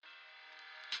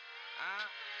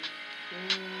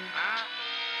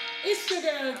It's your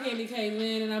girl, Candy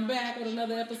Caitlin, and I'm back with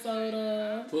another episode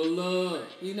of Pull up.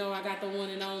 You Know I Got the One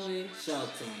and Only Shout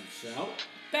time, shout.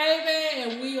 Baby,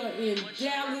 and we are in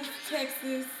Dallas,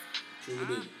 Texas.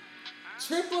 Triple D.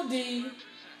 Triple D.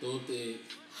 Throw the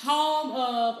Home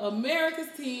of America's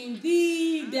team,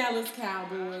 the Dallas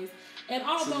Cowboys. And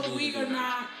although we are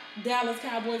not Dallas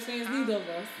Cowboys fans, neither of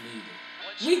us.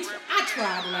 I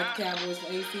tried to like the Cowboys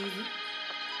for 8 seasons.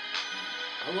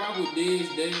 I rock with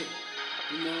Dez Day.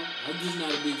 You know, I'm just not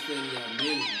a big fan of y'all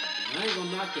management. I ain't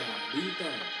gonna knock y'all. Do you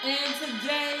think? And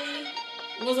today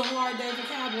was a hard day for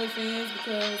Cowboy fans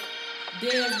because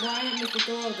Bryant missed the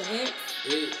throw of the X.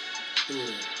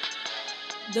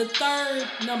 The third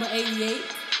number 88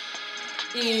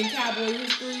 in Cowboy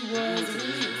history was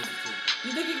released.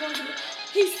 You think he's going to?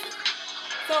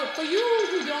 So for you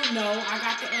who don't know, I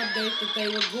got the update that they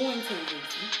were going to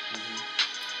release him.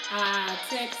 I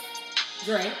text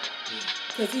Dre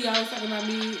because he always talking about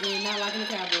me and not liking the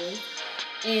Cowboys,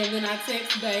 and then I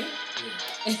text Bay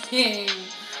and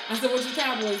I said, "What your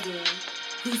Cowboys doing?"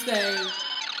 He said,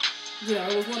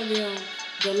 it was one of them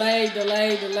delay.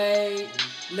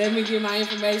 Let me get my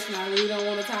information. I really don't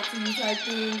want to talk to you type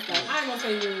things. Like, I ain't gonna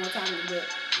say you really want to talk to me, but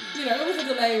it was a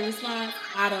delayed response.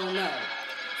 I don't know.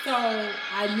 So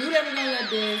I knew they were gonna let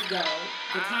Dez go.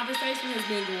 The conversation has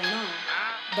been going on,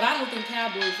 but I don't think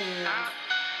Cowboy fans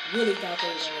really thought they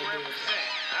were gonna let Dez go.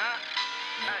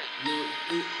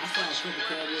 I saw a couple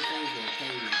Cowboy fans that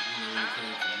paid when it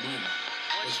came to money.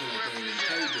 They feel like they didn't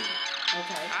pay them.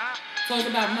 Okay. So it's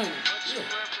about money.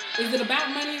 Yeah. Is it about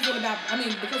money? Is it about,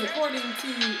 because according to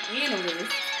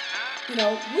analysts, we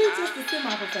just the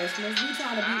semi-professionals. We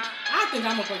trying to be, I think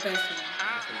I'm a professional.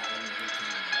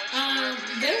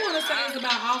 They want to say it's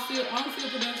about on-field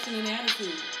production and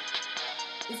attitude.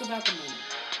 It's about the money.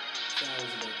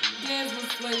 Dez was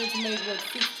slated to make,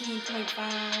 16.5?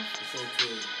 It's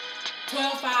okay.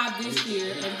 12.5 this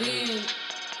year, and then...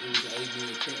 It was an 8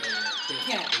 million cap.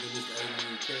 Cap. And then it's the 8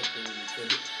 million cap. So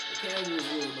the Cowboys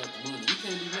worry about the money. You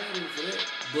can't be mad at him for that.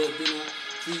 But then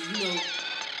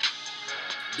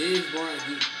Dez Bryant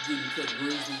getting cut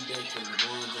brings me back to the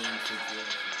LeBron James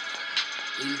situation.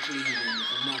 In Cleveland, if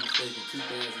I'm not mistaken,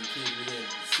 2010, we had a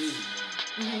decision.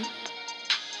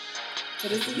 So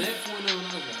this from that point on,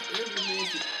 I was like, every man,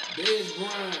 Dez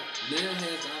Bryant now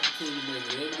has the opportunity to make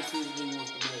whatever decision he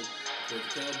wants to make. Because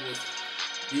the Cowboys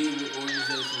did what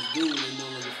organizations do when they no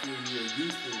longer feel you are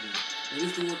useful to them. And this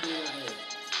is the one thing I ask.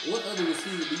 What other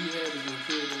receiver do you have that's going to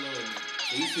carry the load?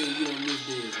 And you said you don't miss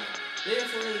Dez now. They're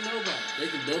afraid of nobody. They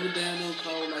can double down on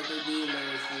call like they did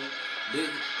last year.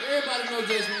 Everybody knows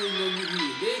Jason Witten going to get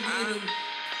hit. They give him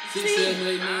 6, 7,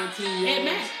 8, 9, 10 yards. At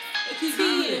max. They keep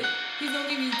doing it. He's going to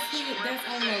give you 10. That's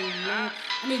on a one.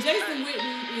 Jason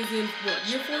Witten is in,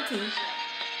 year 14.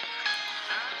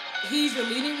 He's your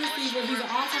leading receiver. He's an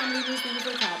all-time leading receiver for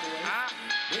the Cowboys.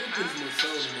 They didn't put as much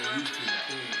soul in their youth team.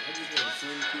 I just had the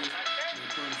same kid. My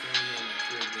promise I only had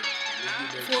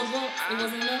like 4 bucks. It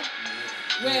wasn't enough?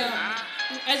 Well,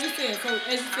 as you said,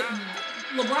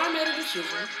 LeBron made a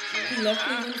decision. He left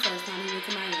Cleveland the first time he went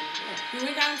to Miami. He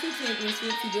went got into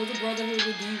championships. He built a brotherhood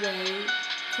with D-Wade,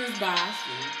 Chris Bosh.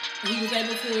 He was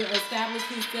able to establish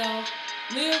himself,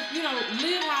 live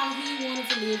how he wanted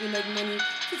to live and make money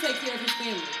to take care of his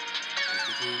family.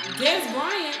 Dez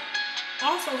Bryant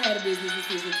also had a business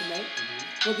decision to make.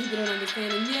 What people don't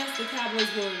understand, and yes, the Cowboys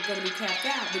were going to be capped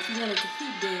out, but you wanted to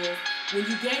keep Dez when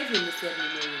you gave him the $70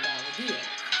 million deal.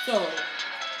 So,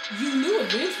 you knew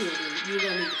eventually you were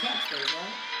going to need the cap space,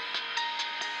 right?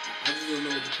 I just don't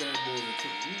know what the Cowboys are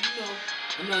taking.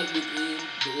 I'm not within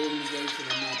the organization.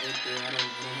 I'm not up there. I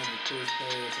don't have a first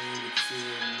pass. I don't get to see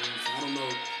them. So I don't know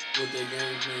what their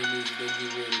game plan is if they get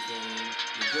ready for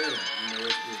the draft.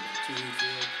 It's about 2 weeks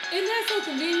away. Isn't that so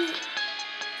convenient?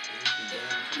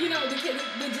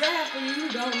 The draft, for you who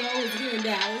don't know, is here in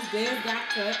Dallas. Dez got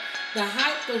cut. The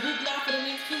hype, the hoopla for the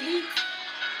next 2 weeks.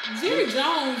 Jerry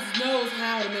Jones knows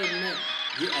how to make money.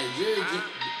 Jerry Jones.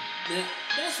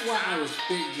 That's why I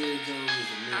respect Jerry Jones as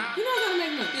a man. He knows how to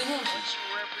make money. He hustles.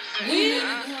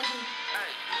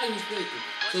 I respect it.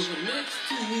 So for the next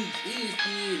 2 weeks,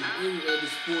 ESPN and every other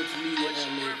sports media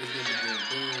outlet is going to be going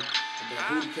boom about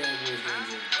who the Cowboys are going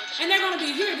to do. And they're going to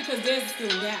be here because Dez is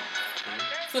still in Dallas.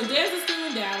 So Dez is still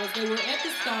in Dallas. They were at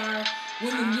the Star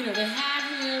when they have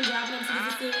him driving up to the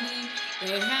facility.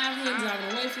 They have him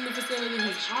driving away from the facility.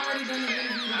 He's already done an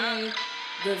interview today.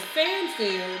 The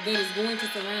fanfare that is going to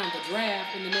surround the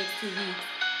draft in the next 2 weeks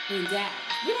in Dallas.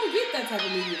 We don't get that type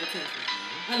of media attention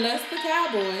unless the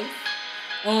Cowboys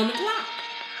are on the clock.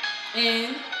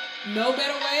 And no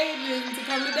better way than to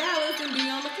come to Dallas and be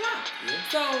on the clock. Yeah.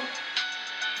 So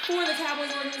for the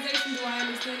Cowboys organization, do I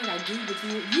understand it? I do, but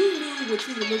you knew what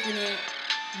you were looking at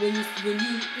when you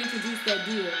introduced that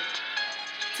deal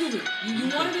to me. You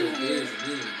wanted him here.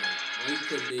 Why you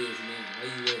put Dez now? Why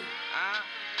you wait?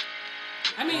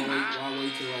 I mean, why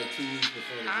wait till like 2 weeks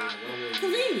before the game?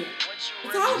 Convenient.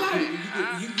 It's all about it.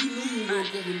 You knew you were going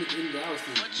to get him at the end of the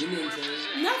offseason. You know what I'm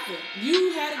saying? Nothing.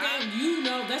 You had a game. You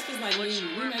know, that's just like me.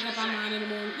 We make up our mind in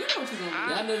the morning. You know what you're going to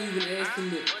do. I never even asked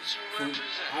him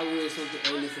I read something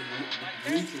earlier from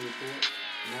Bleacher Report.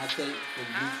 And I take from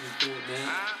Bleacher Report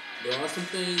now. There are some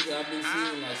things I've been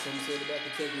seeing, like some said about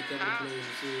Kentucky, a couple of players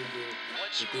have said that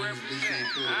the things Bleacher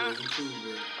Report wasn't true,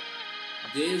 but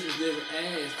Dez was never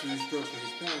asked to restructure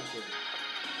his contract.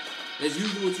 That's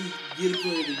usually what you get a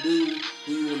player to do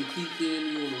when you want to keep them,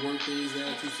 you want to work things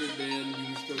out, you sit down and you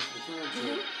restructure the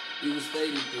contract. It was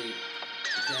stated that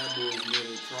the Cowboys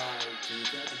never tried to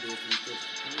reach out to Dez to restructure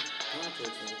the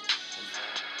contract, so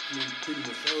pretty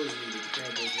much shows me that the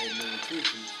Cowboys had no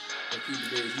intentions of keeping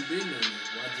Dez. You've been there,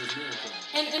 why just now?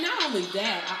 And not only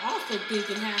that, I also think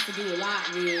it has to do a lot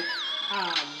with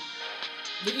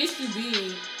the issue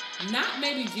being not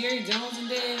maybe Jerry Jones and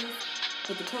Dez,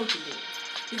 but the coaching Dez.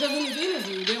 Because in his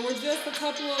interview, there were just a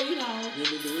couple of, slugs.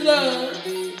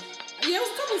 Yeah, it was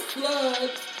a couple of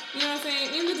slugs, you know what I'm saying,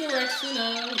 in the direction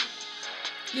of,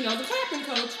 the clapping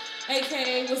coach,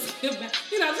 a.k.a. was Skip Bayless.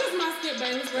 Just my Skip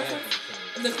Bayless reference.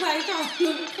 The clapping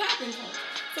coach.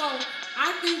 So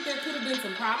I think there could have been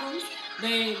some problems.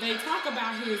 They talk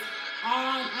about his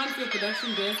on-field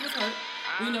production. Dez was hurt.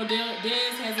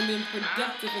 Dez hasn't been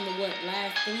productive in the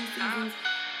last 3 seasons.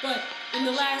 But in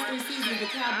the last 3 seasons, the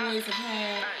Cowboys have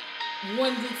had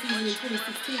one good season in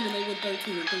 2016 and they went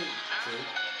 13-3.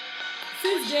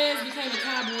 Since Dez became a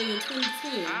Cowboy in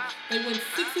 2010, they went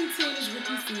 6-10 his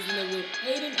rookie season. They went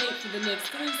 8-8 for the next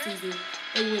 3 seasons.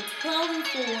 They went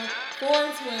 12-4,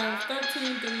 4-12,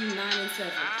 13-3,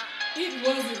 9-7. It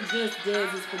wasn't just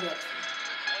Dez's production.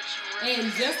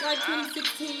 And just like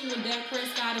 2016, when Dak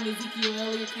Prescott and Ezekiel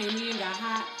Elliott came in, got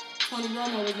hot, Tony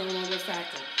Romo was no longer a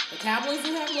factor. The Cowboys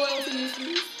do have loyalty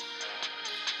issues.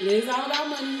 It is all about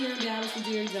money here in Dallas for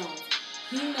Jerry Jones.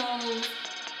 He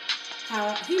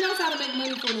knows how to make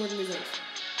money for an organization.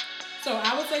 So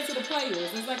I would say to the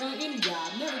players, it's like on any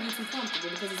job, never get too comfortable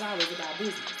because it's always about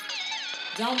business.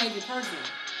 Don't make it personal.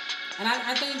 And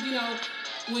I think,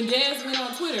 when Dez went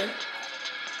on Twitter,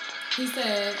 he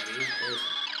said,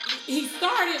 he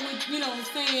started with,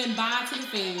 saying bye to the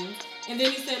fans. And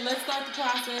then he said, let's start the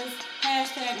process.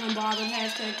 #unbothered,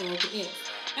 #throw@the X.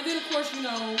 And then, of course,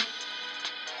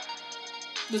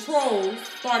 the trolls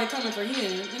started coming for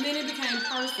him. And then it became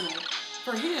personal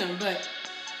for him. But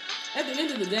at the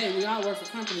end of the day, we all work for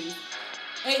companies.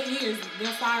 8 years,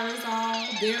 they'll fire us all,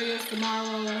 bury us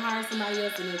tomorrow, and hire somebody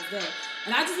else the next day.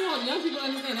 And I just want young people to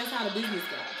understand that's how the business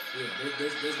goes. Yeah,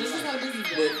 that's just how the business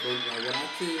goes. But like what I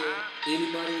tell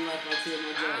anybody in life, I tell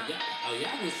my job,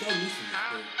 y'all gonna show me some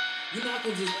respect. You're not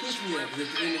gonna just push me out, because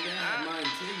at the end of the day, I have my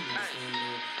integrity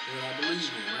and what I believe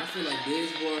in. And I feel like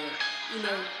Dez Boy,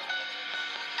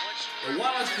 a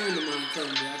wise friend of mine told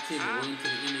me that I tend to run to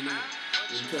the internet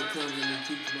in tough times and then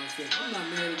keep to myself. I'm not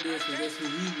mad at Dez because that's who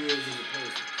he was as a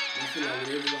person. And I feel like what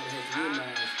everybody has to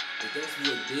realize, if that's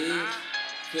what Dez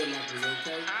felt like was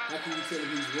okay, how can you tell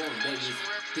him he's wrong? That was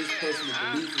his personal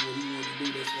belief in what he wanted to do.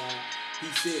 That's why he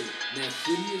said it. Now,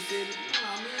 should he have said it?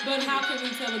 Nah, man. But how can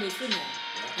we tell him it shouldn't have?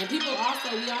 And we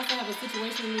also have a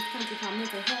situation in this country called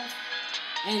mental health.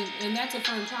 And that's a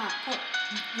firm part.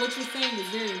 What you're saying is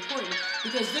very important,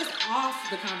 because just off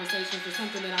the conversation for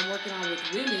something that I'm working on with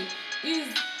women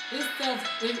is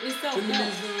self-help.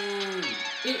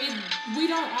 We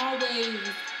don't always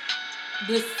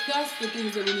discuss the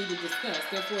things that we need to discuss.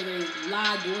 Therefore, they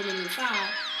lie dormant inside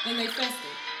and they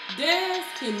fester. Dez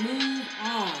can move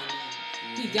on.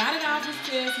 He got it off his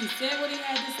chest. He said what he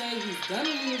had to say. He's done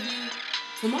an interview.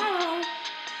 Tomorrow,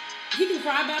 he can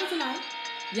cry about it tonight.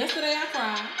 Yesterday, I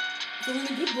cried. It's a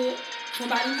really good book.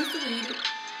 Somebody needs to read it.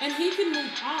 And he can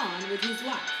move on with his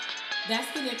life.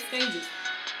 That's the next stages.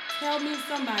 Tell me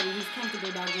somebody who's comfortable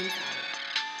about getting fired.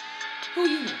 Who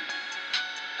you know?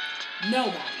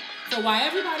 Nobody. So while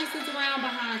everybody sits around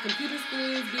behind computer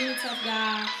screens being a tough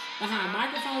guy, behind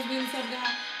microphones being a tough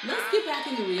guy, let's get back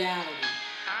into reality.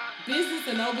 Business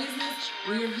or no business,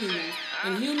 we're humans.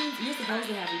 And humans, you're supposed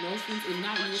to have emotions, and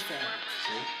not yourself.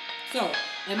 So,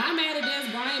 am I mad at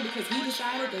Dez Bryant because he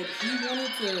decided that he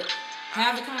wanted to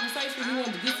have the conversation, he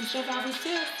wanted to get some stuff off his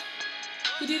chest?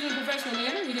 He did it in a professional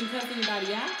manner. He didn't cuss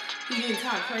anybody out. He didn't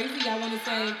talk crazy. I want to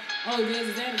say, oh, there's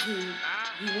his attitude.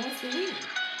 He wants to win.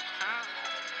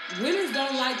 Winners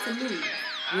don't like to lose.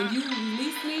 When you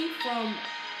release me from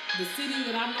the city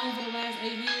that I've known for the last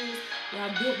 8 years, where I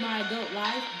built my adult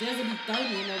life, there's will be 30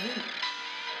 in November.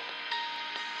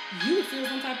 You would feel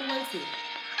some type of way too.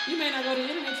 You may not go to the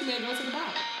internet, you may go to the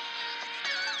bar.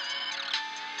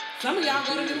 Some of y'all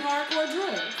go to them hardcore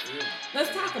drugs. Yeah.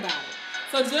 Let's talk about it.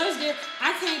 So Judge Des,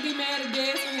 I can't be mad at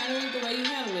Des for handling it the way you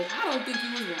handled it. I don't think he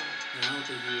was wrong. No, I don't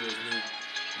think he was, man.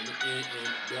 And do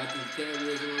I think the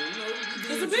Cowboys were wrong? No,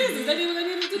 it's a business. They did what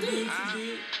they needed to do.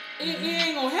 It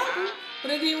ain't gonna help them, but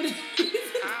they did what they needed to do.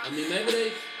 I mean, maybe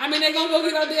they... they gonna go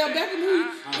get Odell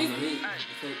Beckham.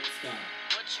 Stop.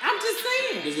 I'm just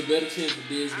saying. There's a better chance of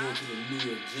Dez going to the New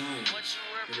York Giants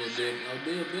than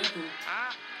Odell Beckham.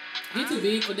 He's too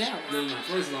big for Dallas. No.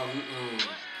 First of all,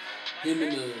 him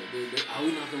and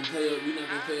we're not gonna pay Odell. We're not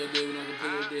gonna pay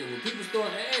Odell. When people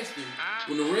start asking,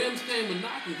 when the Rams came and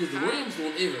knocking, because the Rams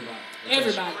want everybody.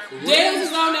 Everybody. Dez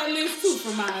is on that list too,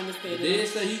 from my understanding. Dez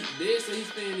say he's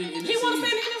staying in NFC. He want to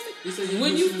stay in the NFC.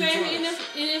 When you stay in the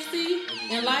NFC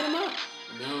and light him up.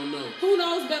 I don't know. Who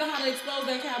knows better how to expose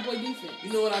that Cowboy defense?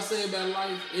 You know what I say about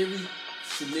life? Every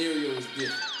scenario is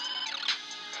different.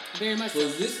 Very much so.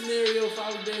 In this scenario, if I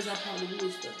was Dez, I probably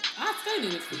would stay. I'd stay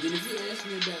in it. But then if you ask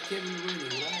me about Kevin Durant,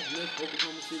 would I have left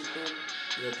Oklahoma City Thunder?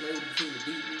 Would I play with the team to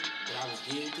beat me? But I was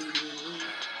guaranteed to win the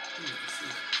league?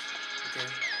 Okay?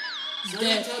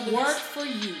 That worked for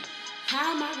you.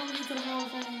 How am I going to get to the Hall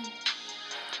of Fame?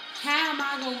 How am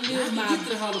I going to live my... How can you get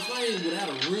to the Hall of Fame without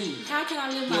a ring? How can I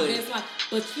live my best life?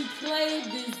 But you play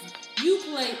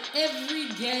every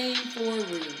game for a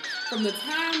ring. From the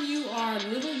time you are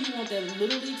little, you want that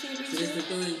little league championship. So that's the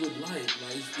thing with life.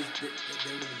 Like, it's that would be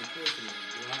the question.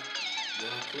 Like, do I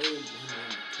play with him on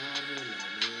the Cowboys?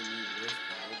 Like, man, you rest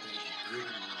out.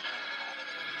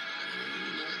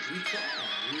 We try.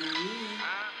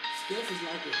 Steph is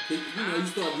like a... You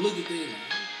start looking at them.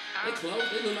 They close.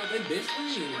 They look like they best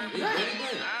friends. They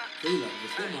buddy. So you like,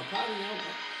 it's still my partner now.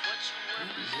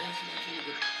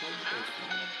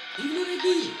 Even though they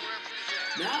did.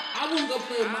 Now, I wouldn't go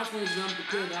play with my friends because I'm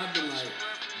prepared. I'd be like,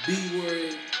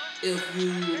 B-word,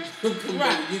 F-U, come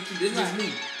back and get you. That's just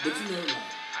me. But like...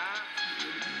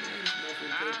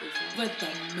 But the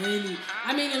money.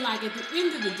 And like, at the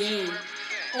end of the game,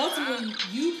 ultimately,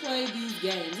 you play these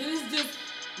games. And it's just...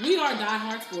 We are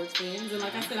diehard sports fans, and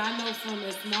like I said, I know from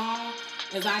as small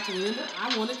as I can remember,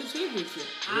 I wanted the championship.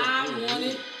 I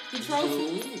wanted the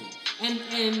trophy.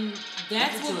 And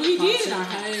that's what we did in our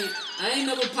house. I ain't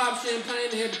never popped champagne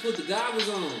and had to put the goggles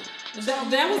on.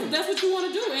 That's what you want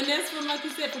to do. And that's from, like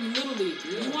you said, from Little League.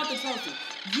 Yeah. You want the trophy.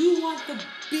 You want the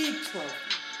big trophy.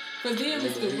 For them,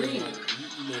 it's the ring. You know,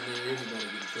 everybody gets a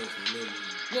trophy in Little League.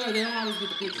 Well, they don't always get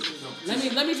the big trophy.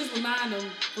 Let me just remind them,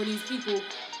 for these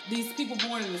people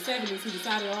born in the 70s who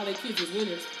decided all their kids was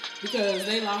winners because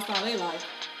they lost all their life.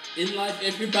 In life,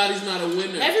 everybody's not a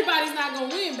winner. Everybody's not gonna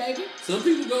win, baby. Some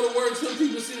people go to work. Some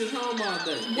people sit at home all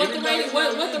day. What are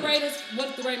the Raiders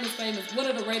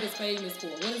famous for?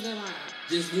 What is their line?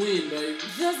 Just win, baby.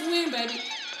 Just win, baby.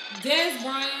 Des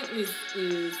Bryant is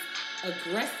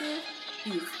aggressive.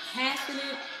 He's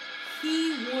passionate.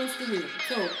 He wants to win.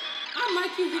 So I'm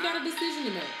like you. You got a decision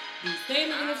to make. Do you stay in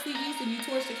the NFC East and you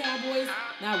torch the Cowboys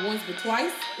not once but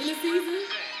twice in the season,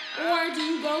 or do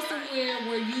you go somewhere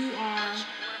where you are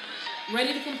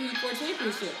ready to compete for a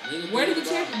championship? Where did the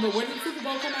Super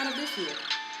Bowl come out of this year?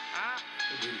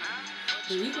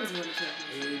 The Eagles won the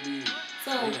championship.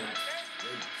 So,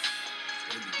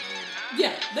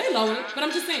 yeah, they lowered it. But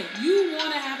I'm just saying, you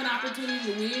want to have an opportunity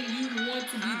to win. You want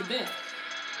to be the best.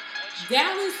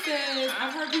 Dallas says,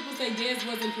 I've heard people say Dez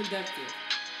wasn't productive.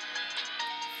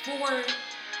 For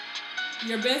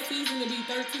your best season to be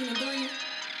 13-3,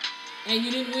 and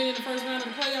you didn't win in the first round of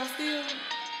the playoffs still?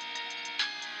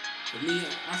 For me,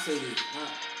 I say this.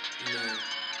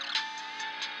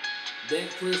 Dak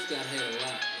Prescott had a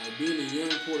lot. Like, being a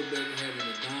young quarterback and having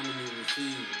a dominant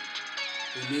receiver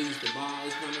who needs the ball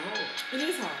is kind of hard. It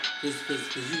is hard. Because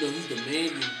he's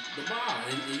demanding the ball.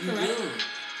 And you're young.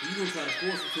 You're going to try to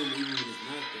force it to him even when it's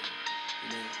not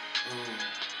there.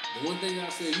 The one thing I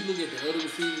say, you look at the other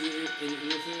receivers in the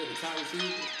NFL, the top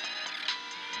receivers,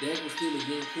 Dak was still a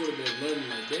young quarterback learning.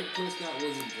 Like, Dak Prescott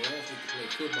wasn't drafted to play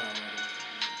football right now.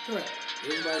 Correct.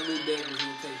 Everybody knew Dak was going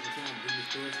to take some time to do his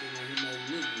first thing, and he might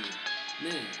look good.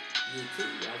 Now, year two,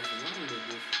 I was line a little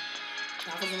different.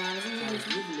 Offensive line is a little Tyler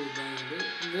Smith a little banged up.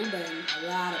 A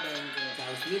lot of banged up.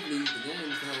 Tyler Smith leads the game.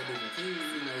 It's a whole different team.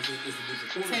 It's a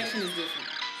different quarterback. Protection is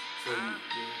different. So,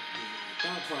 the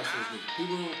thought process is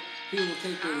different. People don't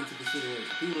take that into consideration.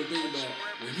 People don't think about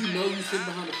when you know you sit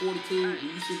behind the 42, when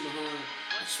you sit behind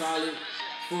a solid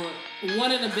front. One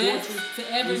of the best to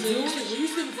ever do it. When you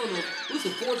sit in front of what's a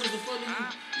fortress in front of you,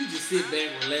 you just sit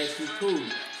back, relax, you cool.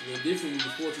 You're different when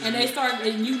you're fortunate. And they start,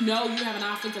 and you have an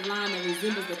offensive line that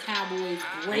resembles the Cowboys'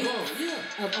 great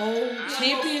of old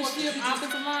championship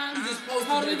offensive line. You just post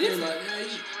totally different.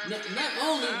 Like, not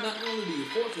only do your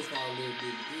fortress fall a little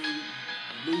bit, but then you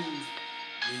lose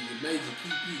your major key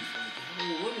piece. Like the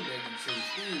whole running back, you say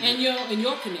scheme. And your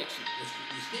connection.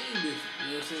 Your scheme different. You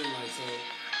know what I'm saying? Like, so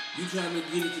you trying to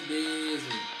get it to Dez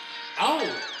and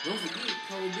don't forget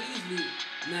Cole Beasley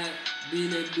not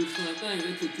being able to do the same thing.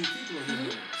 They put 2 people on him.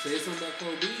 Say something about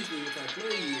Cole Beasley, what type of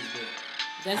player he is, but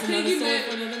that's another story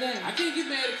for another day. I can't get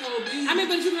mad at Cole Beasley. I mean,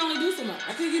 but you can only do so much.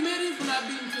 I can't get mad at him for not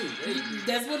beating 2.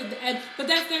 But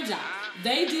that's their job.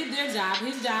 They did their job.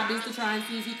 His job is to try and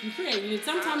see if he can create. And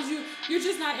sometimes you're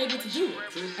just not able to do it.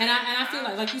 True. And I feel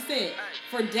like you said,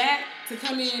 for Dak to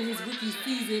come in his rookie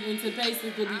season and to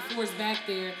basically be forced back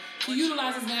there to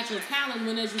utilize his natural talent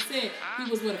when, as you said, he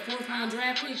was a 4th-round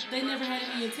draft pick. They never had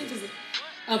any intentions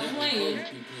of playing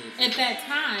at that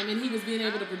time, and he was being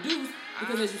able to produce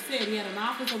because, as you said, he had an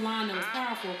offensive line that was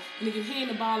powerful, and he could hand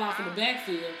the ball off in the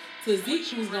backfield to Zeke,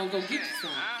 who's going to go get you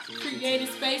some. Created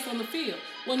space on the field.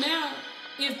 Well, now,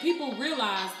 if people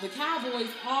realize the Cowboys'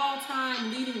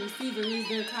 all-time leading receiver is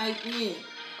their tight end.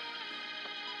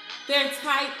 Their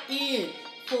tight end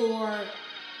for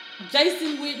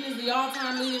Jason Witten is the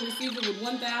all-time leading receiver with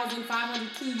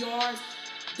 1,502 yards.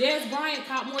 Dez Bryant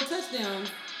caught more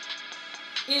touchdowns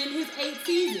in his 8th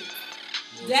season.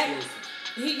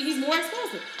 He's more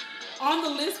explosive. On the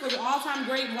list for the all-time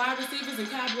great wide receivers in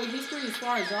Cowboy history as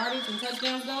far as yardage and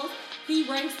touchdowns goes, he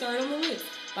ranks 3rd on the list,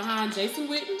 behind Jason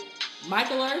Witten,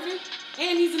 Michael Irvin,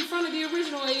 and he's in front of the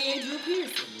original 88 Drew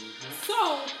Pearson.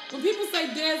 So, when people say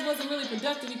Dez wasn't really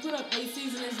productive, he put up 8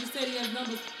 seasons, as you said, he has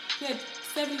numbers. He had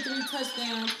 73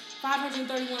 touchdowns,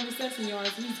 531 reception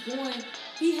yards.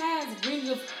 He has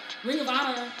Ring of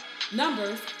Honor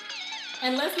numbers.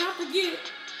 And let's not forget,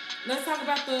 let's talk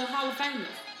about the Hall of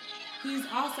Famers. He's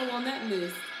also on that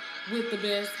list with the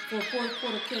best for 4th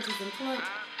quarter catches and clutch.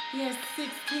 He has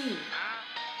 16.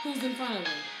 Who's in front of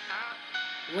him?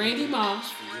 Randy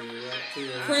Moss,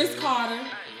 Chris Carter,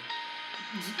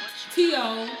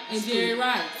 T.O., and Jerry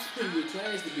Rice.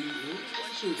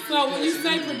 So when you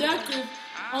say productive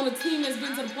on a team that's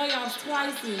been to the playoffs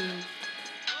twice in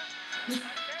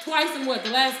what,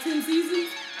 the last 10 seasons?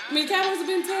 I mean, Cowboys have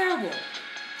been terrible.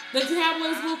 The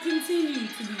Cowboys will continue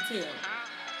to be terrible.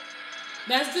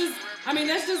 That's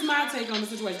just my take on the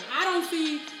situation. I don't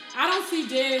see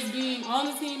Dez being on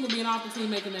the team or being off the team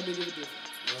making that big of a difference.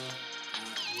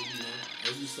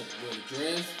 As you say, the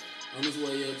draft on his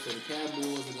way up, so the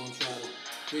Cowboys are gonna try to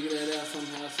figure that out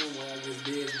somehow, somewhere. I guess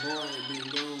Dez Bryant being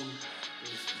gone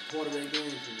is part of that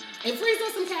game for me. It frees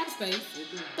up some cap space,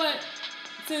 but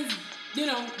since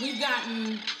we've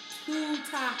gotten 2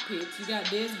 top picks, you got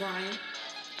Dez Bryant,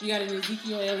 you got an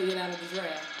Ezekiel Elliott out of the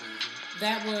draft.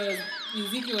 That was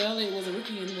Ezekiel Elliott was a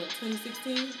rookie in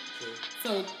 2016. Sure.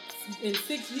 So in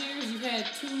 6 years, you've had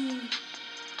 2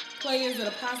 players that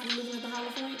are possibly looking at the Hall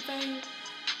of Fame.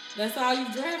 That's all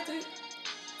you've drafted.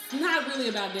 It's not really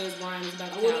about Dez Bryant. It's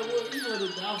about the Cowboys.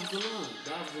 The offensive line.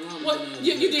 Well,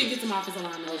 you did get some offensive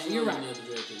line. You're right.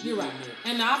 You're right.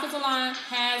 And the offensive line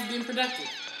has been productive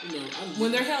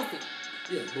when they're healthy.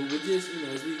 Yeah, but we're just,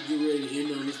 as we get ready to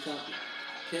end on this topic,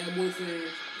 Cowboy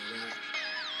fans,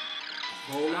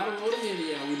 a whole lot of road ahead of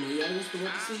y'all. We know y'all gonna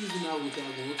start the season out with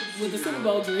y'all going to the Super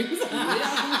Bowl dreams. We know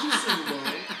y'all going to the Super Bowl,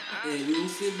 and we gonna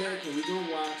sit back and we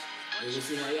gonna watch. And we'll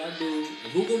see how y'all do.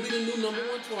 And who's going to be the new number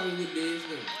 1 target with Dez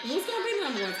now? Who's going to be the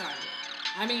number 1 target?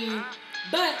 I mean,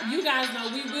 but you guys know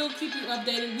we will keep you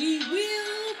updated. We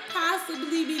will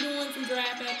possibly be doing some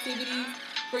draft activities.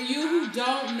 For you who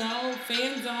don't know,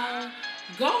 Fan Zone,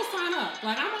 go sign up.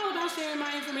 Like, I'm all about sharing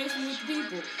my information with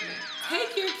people.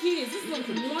 Take your kids. This is we're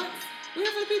here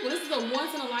for the people. This is a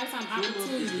once-in-a-lifetime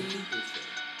opportunity.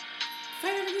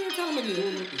 Say it again. Tell them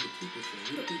again.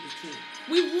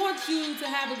 We want you to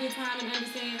have a good time and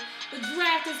understand the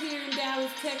draft is here in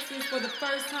Dallas, Texas for the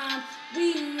first time.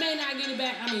 We may not get it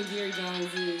back. I mean, Jerry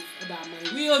Jones is about money.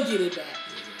 We'll get it back.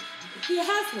 He's a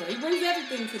hustler. He brings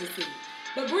everything to the city.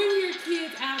 But bring your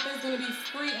kids out. There's going to be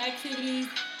free activities.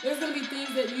 There's going to be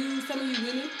things that some of you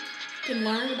women can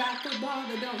learn about football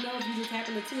that don't know if you just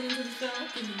happen to tune into the show.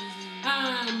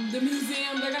 The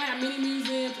museum, they're going to have many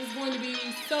museums. It's going to be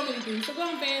so many things. So go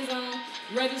on Fan Zone,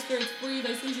 register, it's free.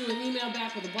 They send you an email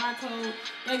back with a barcode.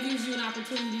 That gives you an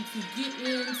opportunity to get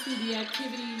into the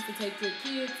activities to take your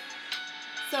kids.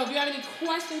 So if you have any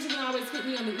questions, you can always hit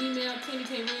me on the email,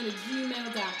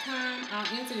 candykrand@gmail.com. I'll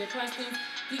answer your questions,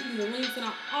 get you the links, and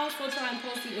I'll also try and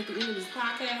post it at the end of this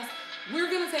podcast. We're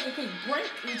going to take a quick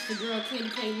break. It's the girl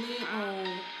Candy K. Lynn on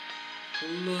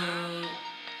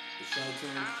The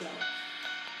short-term shout.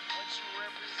 What you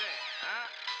represent, huh?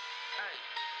 Hey,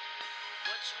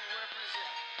 what you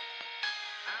represent,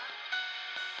 huh?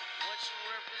 What you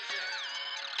represent,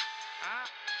 huh?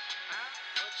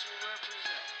 What you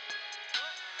represent,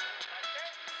 what? Like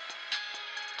that?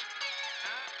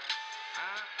 Huh?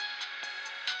 Huh?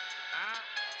 Huh?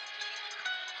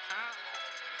 Huh?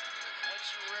 What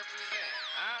you represent,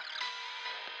 huh?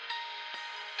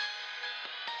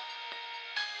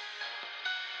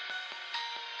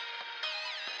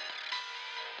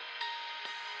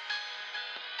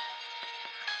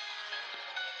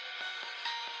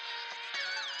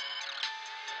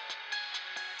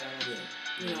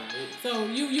 So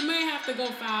you may have to go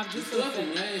 5 just for the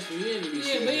fact. Last year,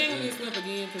 Yeah, but he ain't gonna get swept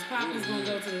again because Pop is gonna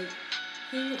go to.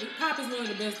 Pop is one of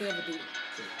the best to ever do it.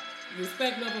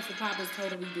 Respect level for Pop is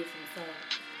totally different. So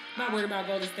not worried about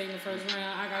Golden State in the first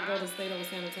round. I got Golden State over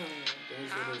San Antonio.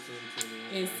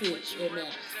 And 6 at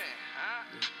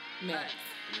max. Max.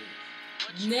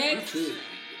 Next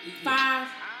 5.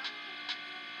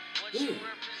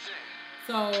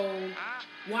 So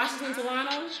Washington,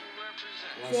 Toronto.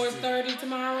 4:30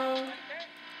 tomorrow.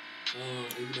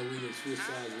 Even though we didn't switch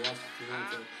sides, Washington,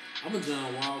 Toronto. I'm a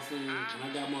John Wall fan, and I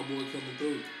got my boy coming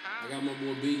through. I got my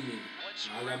boy beating me.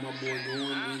 I got my boy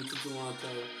going into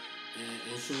Toronto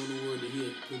and showing the world that he a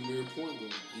premier point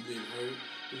guard. He been hurt.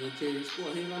 He's gonna carry his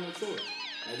squad. He ain't got no choice.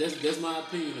 Like, that's my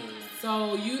opinion on it.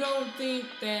 So you don't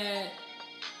think that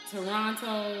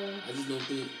Toronto? I just don't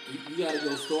think you gotta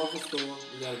go star for star.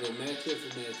 You gotta go matchup for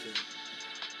matchup.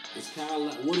 It's Kyle.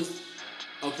 What is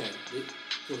okay?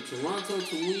 For Toronto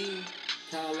to win,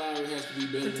 Kyle Lowry has to be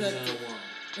better than John Wall.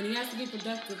 And he has to be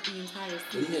productive the entire season.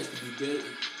 But he has to be better.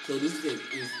 So this is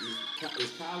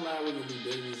Kyle Lowry going to be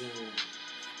better than John Wall?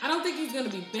 I don't think he's going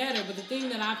to be better, but the thing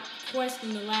that I've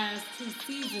questioned the last 2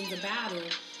 seasons about him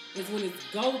is when it's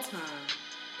go time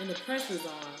and the pressure's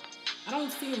on, I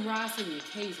don't see him rise to the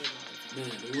occasion all the time.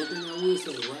 Man, the one thing I will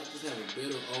say, the Raptors have a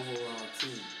better overall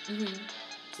team. Mm-hmm.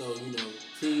 So,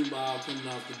 team ball coming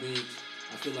off the bench,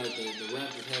 I feel like the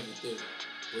Raptors have it there.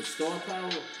 But star power,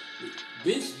 the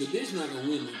bench not gonna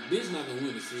win. The bench not gonna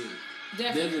win the series.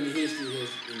 Definitely. Never in the history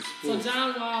has in sports. So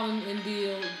John Wall and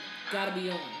Beal gotta be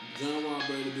on. John Wall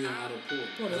better be on Otto Porter.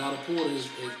 Because Otto Porter has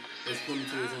come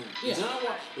to his own. Yeah. John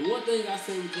Wall. The one thing I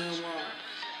say with John Wall,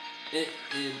 and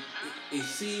it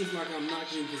seems like I'm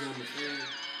knocking him because I'm a fan.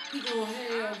 He gonna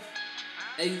have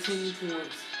 18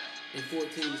 points and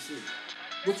 14 assists.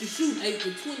 But you shoot 8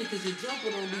 for 20 because your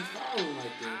jumper don't be falling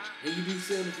like that. And you be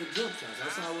settling for jump shots. I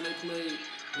saw when they played.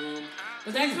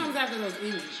 But that comes after those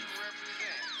injuries.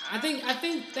 I think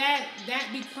that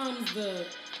becomes the.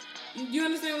 You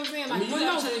understand what I'm saying? Like,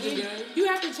 you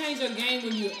have to change your game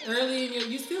when you're early in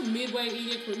you're still midway in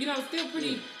your career. Still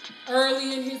pretty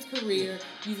early in his career.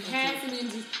 You've had some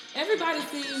injuries. Everybody's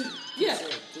seen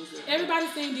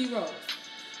D Rose.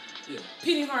 Yeah.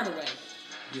 Penny Hardaway.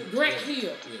 Yeah. Grant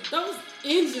Hill. Yeah. Those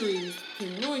injuries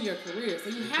can ruin your career. So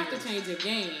you have to change your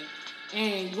game.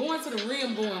 And going to the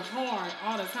rim going hard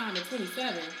all the time at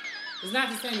 27 is not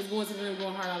the same as going to the rim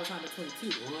going hard all the time at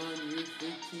 22.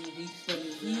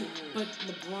 But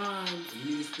LeBron's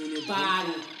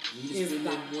body is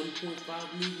that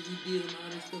 1.5 million he did and all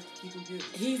that stuff to keep him here.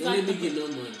 He's like the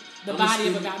money. The body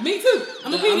of a guy. Me too.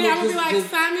 I'm gonna be like,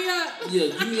 sign me up. Yeah,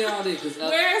 give me all that.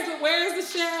 Where's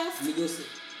the chef? Let me go sit.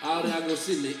 All that I go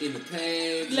sit in the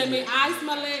pads. Let me ice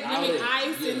my leg. Let me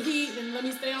ice and heat and let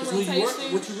me stay on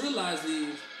rotation. What you realize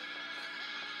is,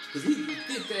 because we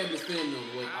fit fabulous family on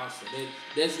the way also.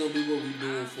 That's gonna be what we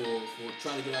doing for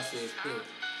trying to get ourselves healthy.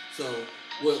 So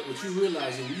what you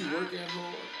realize is when you work at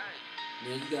hard,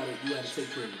 man, you gotta take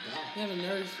care of your body. You gotta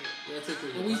nourish it. You gotta take care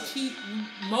of your body. And we cheat.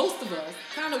 Most of us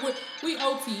kind of we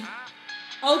OT,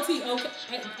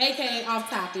 aka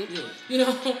off topic. Yeah.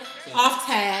 Off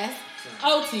task.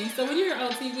 OT. So when you hear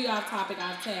OT, we off topic,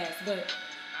 off task. But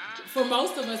for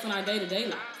most of us in our day-to-day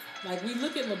life, like we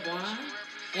look at LeBron,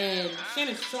 and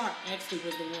Shannon Sharp actually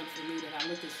was the one for me that I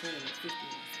looked at Shannon at 50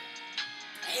 and I said,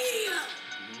 damn!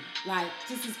 Mm-hmm. Like,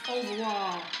 just his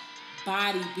overall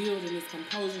body building, his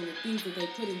composure, and the things that they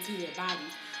put into their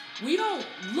bodies. We don't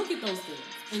look at those things.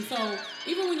 And so,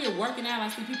 even when you're working out, I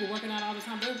see people working out all the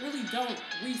time, they really don't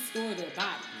restore their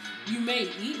body. You may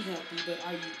eat healthy, but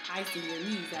are you icing your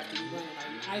knees after you run it? Are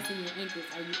you icing your ankles?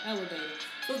 Are you elevating?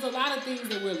 So it's a lot of things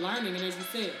that we're learning. And as you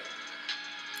said,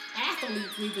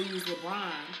 athletes need to use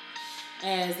LeBron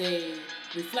as a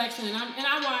reflection. And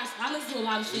I listen to a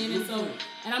lot of Shannon.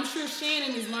 And I'm sure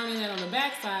Shannon is learning that on the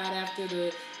backside after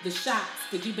the shots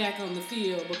to get back on the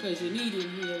field because your knee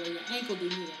didn't heal or your ankle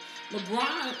didn't heal.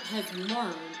 LeBron has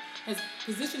learned has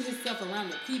positioned himself around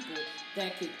the people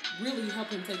that could really help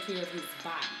him take care of his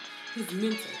body, his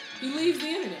mental. He leaves the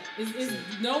internet.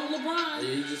 It's no LeBron.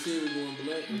 Yeah, he just said we're going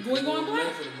black. We're going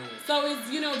black. For the money. So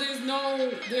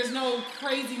it's there's no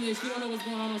craziness. You don't know what's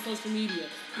going on social media.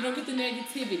 You don't get the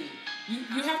negativity.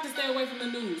 You have to stay away from the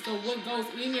news. So what goes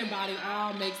in your body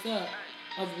all makes up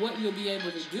of what you'll be able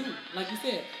to do. Like you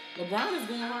said, LeBron is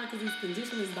going hard because he's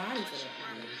conditioned his body for that.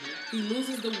 He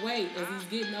loses the weight as he's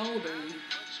getting older.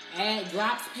 He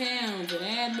drops pounds and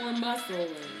add more muscle.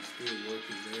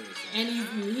 And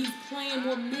he's playing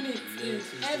more minutes than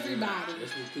everybody.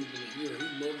 That's what people, he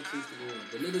never ceased to go on.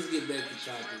 But let us get back to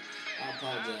topic. I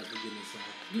apologize for getting this off.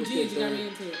 You got me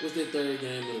into it. What's that third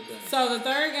game of the day? So the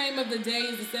third game of the day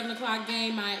is the 7 o'clock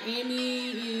game.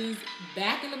 Miami is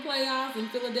back in the playoffs in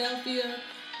Philadelphia.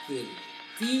 Philly.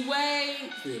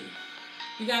 D-Wade. Philly.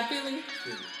 You got Philly?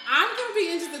 Philly. I'm gonna be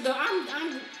interested though.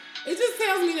 It just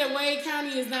tells me that Wade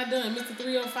County is not done. Mr.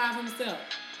 305 himself.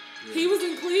 Yeah. He was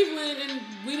in Cleveland and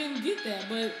we didn't get that.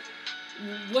 But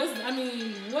what's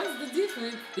the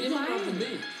difference in Miami? Off the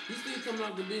bench. He's still coming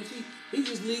off the bench. He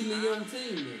just leading a young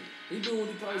team now. He's doing what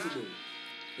he's supposed to do.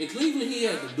 In Cleveland, he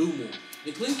had to do more.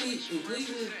 In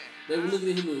Cleveland, they were looking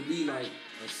at him to be like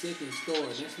a second star,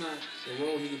 and that's not the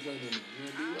role he can play no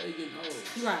more. D-Wade getting old.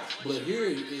 Right. But here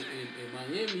in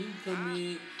Miami, you come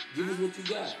in, give us what you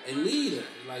got, and lead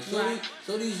us. Like,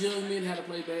 show these young men how to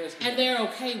play basketball. And they're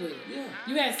okay with it. Yeah.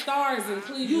 You had stars in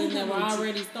Cleveland that were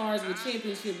already stars with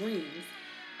championship rings.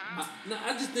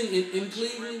 I just think in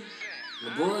Cleveland,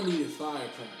 LeBron needed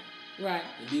firepower. Right.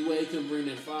 And D-Wade couldn't bring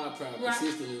that firepower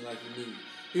consistently like he needed.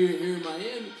 Here in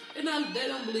Miami, they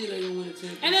don't believe they're going to win a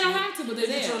championship. And they don't have to, but they're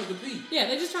just trying to compete. Yeah,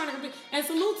 they're just trying to compete. And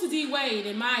salute to D-Wade,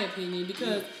 in my opinion,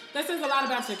 because that says a lot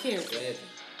about your character.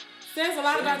 Says a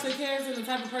lot about your character and the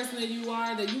type of person that you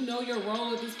are, that you know your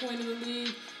role at this point in the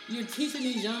league. You're teaching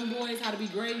these young boys how to be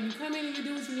great. You come in and you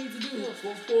do what you need to do. Yeah,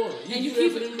 fourth quarter. And you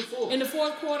keep it in the fourth. In the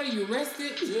fourth quarter, you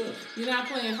rested. Yeah. You're not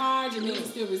playing hard. Your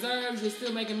niggas still reserved. You're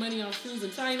still making money on shoes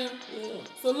in China. Yeah.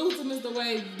 Salute to Mr.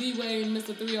 Wade, D-Wade, and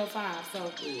Mr. 305.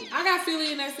 So I got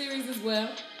Philly in that series as well.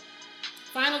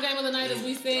 Final game of the night, as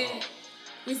we said.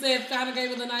 We said final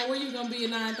game of the night. Where you gonna be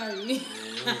at 9:30?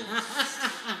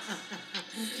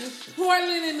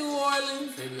 Portland and New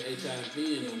Orleans. Maybe HIP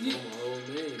and I'm old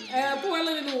man.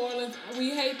 Portland and New Orleans. We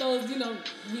hate those.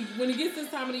 When it gets this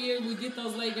time of the year, we get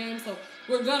those late games. So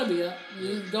we're gonna be up.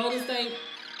 Golden State.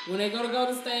 When they go to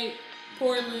Golden State,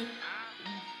 Portland,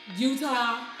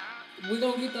 Utah, we're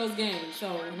gonna get those games.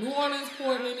 So New Orleans,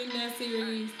 Portland in that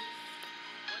series.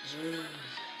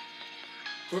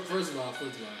 First of all,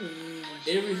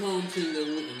 every home team that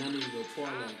win, and I need to go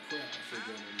parlay crap.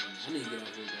 I need to get off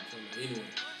of that parlay.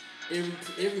 Anyway,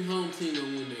 every home team that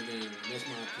win their game. That's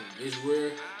my opinion. It's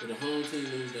rare that a home team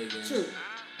lose their game. True.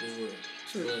 It's rare.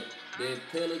 True. But that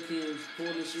Pelicans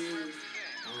Portland series,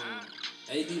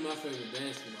 AD my favorite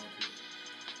basketball player.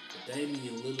 But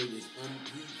Damian Lillard is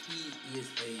he is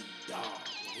a dog.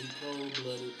 Like, he cold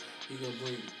blooded. He gonna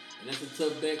bring it, and that's a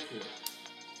tough backcourt.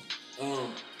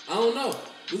 I don't know.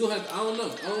 I don't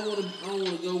know. I don't want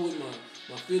to go with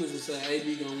my feelings and say AD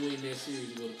gonna win that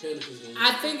series, but the Pelicans gonna win.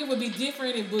 I think it would be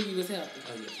different if Boogie was healthy.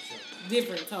 Oh yeah, for sure.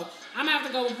 Different. So I'm gonna have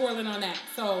to go with Portland on that.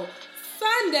 So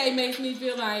Sunday makes me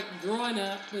feel like growing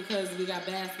up because we got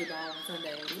basketball on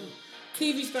Sunday.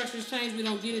 TV structures change. We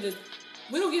don't get it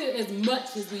as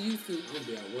much as we used to. I'm gonna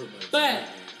be at work but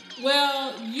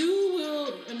you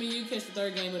will. I mean, you catch the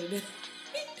third game of the day.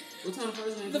 What time the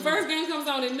first game? The first game comes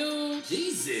on at noon.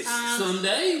 Jesus.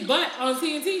 Sunday. But on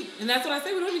TNT. And that's what I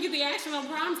say. We don't even get the action on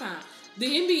primetime. The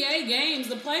NBA games,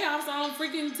 the playoffs are on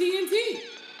freaking TNT.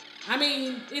 I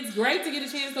mean, it's great to get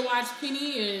a chance to watch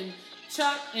Penny and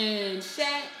Chuck and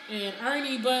Shaq and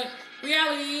Ernie, but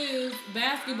reality is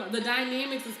basketball, the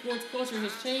dynamics of sports culture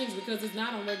has changed because it's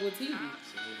not on regular TV.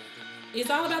 It's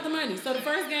all about the money. So the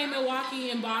first game,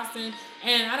 Milwaukee and Boston,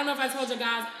 and I don't know if I told you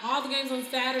guys, all the games on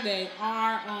Saturday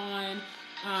are on,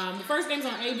 the first game's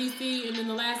on ABC, and then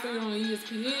the last three are on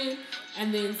ESPN,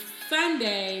 and then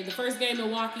Sunday, the first game,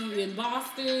 Milwaukee and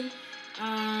Boston,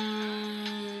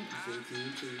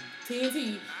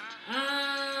 TNT.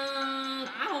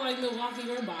 I don't like Milwaukee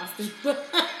or Boston, but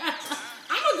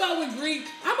I'm gonna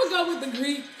go with the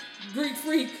Greek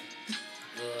freak.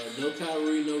 No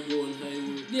Kyrie, no Gordon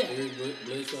Hayward. Yeah. Eric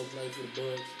Bledsoe played for the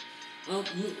Bucks.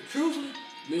 Truthfully,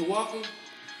 Milwaukee,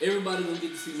 everybody gonna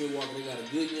get to see Milwaukee. They got a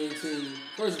good young team.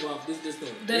 First of all, this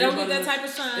thing. They don't get that type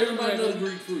of shine. Everybody knows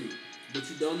Greek freak, but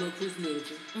you don't know Chris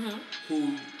Middleton,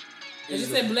 who. As you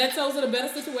said, Bledsoe's in a better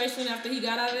situation after he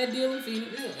got out of that deal in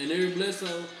Phoenix. Yeah, and Eric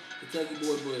Bledsoe, Kentucky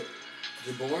boy, but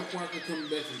Jabbar Parker coming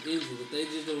back from injury, but they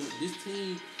just don't. This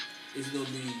team it's gonna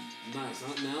be nice.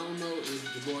 Now I don't know if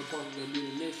Jabari Parker gonna be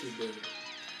the next year, but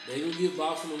they gonna give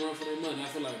Boston a run for their money. I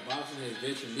feel like Boston has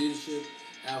veteran leadership.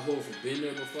 Al Horford been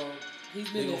there before.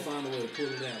 They're gonna find a way to pull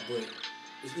it out, but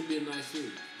it's gonna be a nice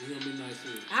series. It's gonna be a nice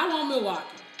series. I want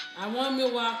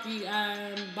Milwaukee.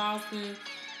 Boston.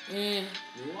 And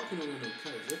Milwaukee don't win no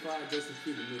coach. They probably Justin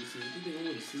Fields in the series. You think they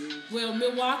win the series? Well,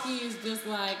 Milwaukee is just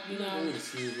like, They win the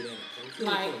series without a coach.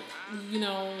 like, Who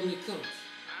they coach?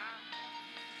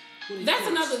 That's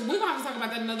another. We're gonna have to talk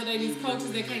about that another day. These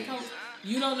coaches that can't coach.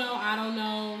 You don't know. I don't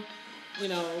know.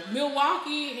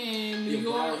 Milwaukee and New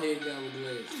York. Bald head guy with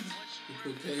glasses. He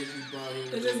put KG bald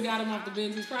head. They just got him off the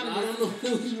bench. He's probably. I don't know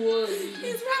who he was.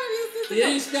 He's probably the assistant. He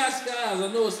ain't Scott Skiles. I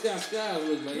know what Scott Skiles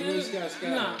looks like. He ain't Scott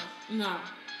Skiles. No.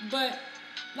 But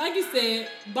like you said,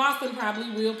 Boston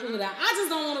probably will pull it out. I just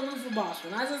don't want to root for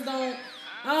Boston. I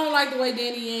don't like the way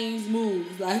Danny Ainge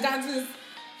moves. Like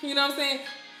you know what I'm saying?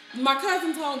 My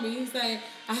cousin told me, he said,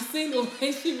 I seen the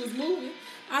way she was moving.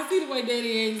 I see the way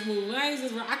Danny Ainge moves.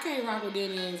 I can't rock with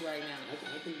Danny Ainge right now.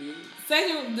 I can be it.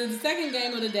 The second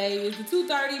game of the day is the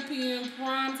 2:30 p.m.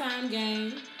 primetime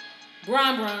game.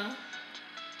 Bron.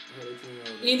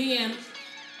 Indiana.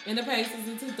 And the Pacers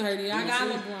at 2:30. I got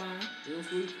LeBron. You don't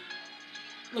sleep?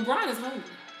 LeBron is hungry.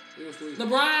 He don't sleep.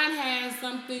 LeBron has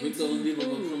something to prove. He's going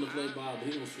to come to play ball,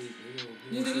 but he don't sleep.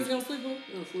 You think he's going to sleep him?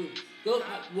 He don't sleep.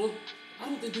 I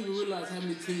don't think people realize how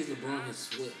many teams LeBron has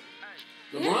swept.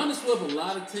 LeBron has swept a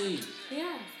lot of teams.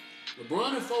 Yeah.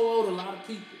 LeBron has 4-0'd a lot of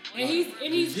people. And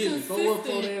he's consistent.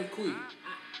 4-0 damn quick.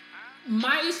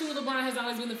 My issue with LeBron has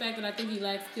always been the fact that I think he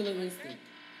lacks killer instinct.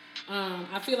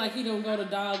 I feel like he don't go to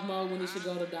dog mode when he should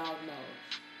go to dog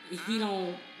mode. He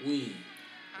don't win.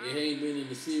 It ain't been in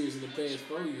the series in the past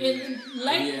 4 years.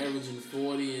 He averaging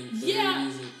 40 and 30s. Yeah.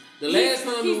 And the last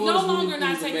time he's it was no longer when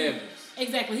not the taking. Mavericks.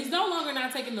 Exactly. He's no longer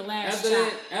not taking the last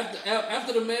shot. shot.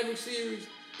 After the Mavericks series,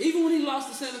 even when he lost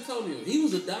to San Antonio, he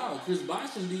was a dog. Chris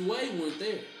Bosh and D Wade weren't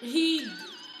there.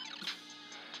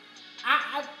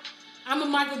 I'm a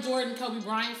Michael Jordan, Kobe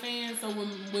Bryant fan, so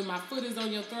when my foot is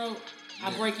on your throat, I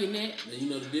break your neck. Now you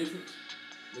know the difference?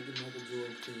 Look at Michael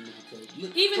Jordan's team.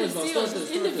 Look at Kobe. Even still,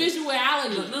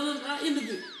 individuality. No, not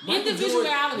individuality.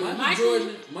 Individuality.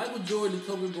 Michael Jordan and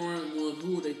Kobe Bryant won.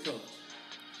 Who were they coach?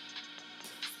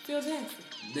 Phil Jackson.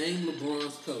 Name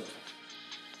LeBron's coach.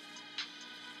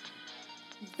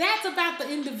 That's about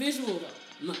the individual,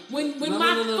 though. No, when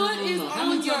my foot is How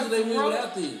many on your times did they win throat,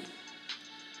 without them?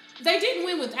 They didn't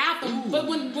win without them, but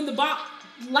when the ball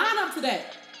line up to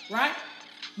that, right?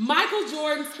 Michael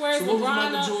Jordan squares so what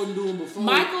LeBron was Michael up. Jordan doing before?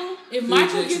 If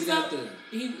Michael gets up,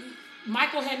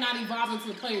 Michael had not evolved into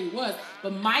the player he was,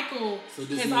 but Michael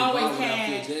has always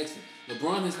had. Phil Jackson.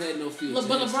 LeBron has had no Phil Jackson.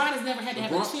 But LeBron has never had to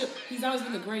have a chip. He's always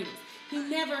been the greatest. He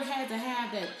never had to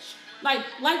have that, like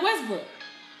Westbrook.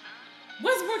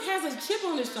 Westbrook has a chip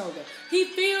on his shoulder. He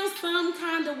feels some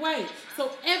kind of way.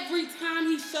 So every time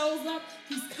he shows up,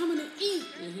 he's coming to eat.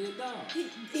 And he's a dog.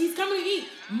 He's coming to eat.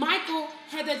 Michael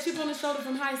had that chip on his shoulder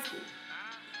from high school.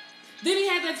 Then he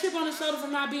had that chip on his shoulder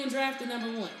from not being drafted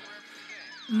 #1.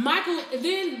 Michael,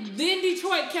 then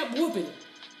Detroit kept whooping him.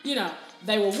 You know,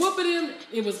 they were whooping him.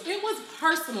 It was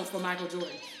personal for Michael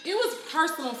Jordan. It was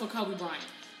personal for Kobe Bryant.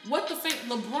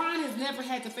 LeBron has never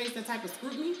had to face that type of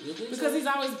scrutiny because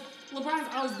LeBron's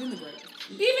always been the greatest.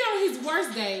 Even on his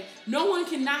worst day, no one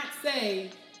can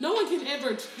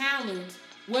ever challenge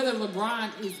whether LeBron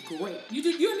is great.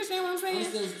 You understand what I'm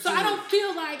saying? So I don't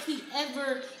feel like he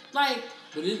ever like.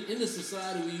 But in the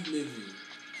society we live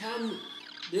in,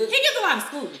 he gets a lot of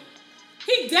scrutiny.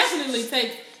 He definitely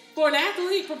takes. For an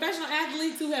athlete, professional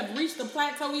athlete to have reached the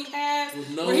plateau he has,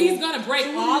 where he's going to break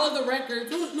all of the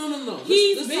records. No. Let's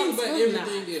talk about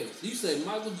everything else. You say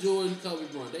Michael Jordan, Kobe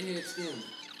Bryant, they had scandals.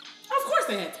 Of course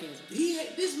they had scandals.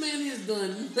 This man has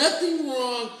done nothing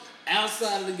wrong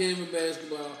outside of the game of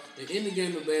basketball and in the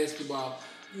game of basketball.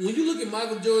 When you look at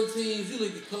Michael Jordan teams, you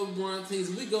look at Kobe Bryant teams,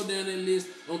 and we go down that list,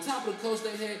 on top of the coach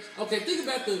they had, okay, think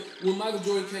about when Michael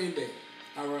Jordan came back.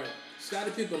 All right.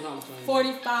 Scottie Pippen Hall of Fame.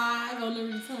 45 on the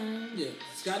return. Yeah,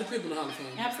 Scottie Pippen Hall of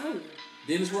Fame. Absolutely.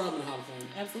 Dennis Rodman Hall of Fame.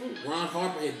 Absolutely. Ron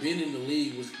Harper had been in the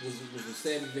league, was a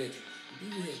savvy veteran.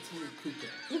 Then you had Tony Kukoc.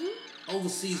 Mm-hmm.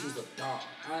 Overseas was a dog.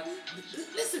 Right?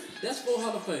 Listen, that's 4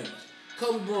 Hall of Famers.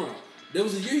 Kobe Bryant. There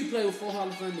was a year he played with 4 Hall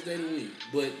of Famers, they didn't win.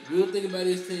 But real thing about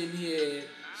his team, he had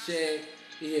Shaq,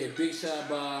 he had Big Shot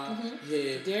Bob, he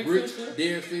had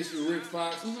Derek Fisher, Rick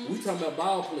Fox. Mm-hmm. We talking about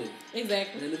ball players.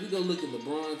 Exactly. And if we go look at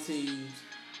LeBron teams,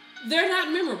 they're not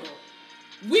memorable.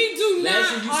 We do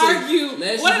not argue. What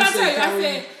did I tell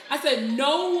you? I said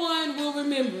no one will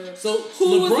remember so who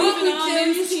LeBron was even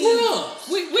on this team. scrubs.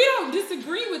 We don't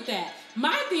disagree with that.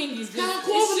 My thing is just Kyle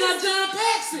Korver, not John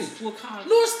Paxson. Well, Kyle,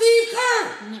 nor Steve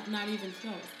Kerr. not even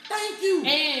close. Thank you.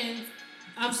 And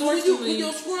so when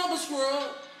your scrub a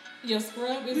scrub. Your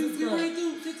scrub is a We scrub. ran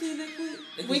through 15 that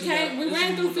quick. We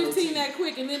ran through 15 that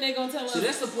quick, and then they gonna tell us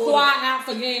Kawhi out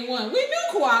for game 1. We knew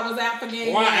Kawhi was out for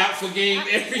game 1. Kawhi out for game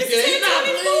every game. It's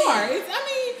 10-24. I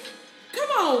mean, come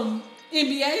on,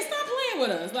 NBA, stop playing with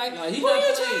us. Like, he who are you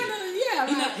not trying to? Yeah,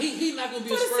 he's not gonna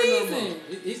be a for the Spur no season.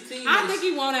 more. His team. I think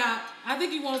he wants out. I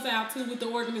think he wants out too with the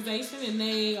organization, and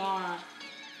they are.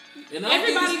 And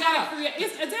everybody got to create.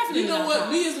 It's definitely. You know what?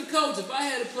 Time. Me as a coach, if I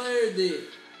had a player that,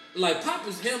 like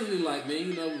Papa's handled it, like, man,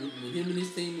 you know, when him and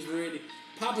his team is ready,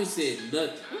 Papa said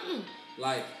nothing.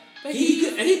 Like, but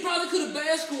he probably could have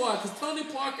bashed Kawhi because Tony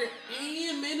Parker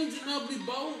and Manu Ginobili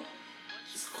both.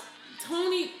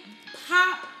 Tony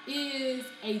Pop is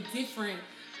a different.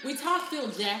 We talk Phil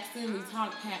Jackson, we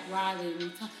talk Pat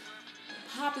Riley,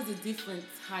 Pop is a different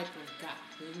type of guy.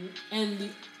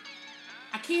 And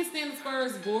I can't stand the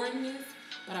Spurs' boringness,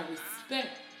 but I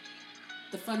respect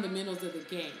the fundamentals of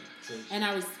the game. True. And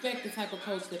I respect the type of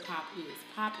coach that Pop is.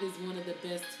 Pop is one of the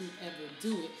best to ever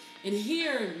do it. And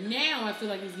here, now, I feel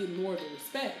like he's getting more of the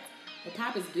respect. But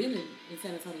Pop has been in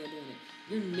San Antonio doing it.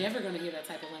 You're never going to hear that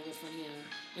type of language from him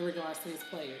in regards to his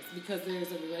players because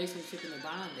there's a relationship and a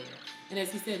bond there. And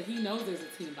as he said, he knows there's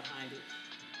a team behind it.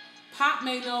 Pop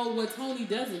may know what Tony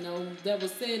doesn't know that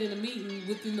was said in a meeting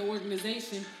within the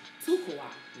organization to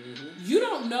Kawhi. You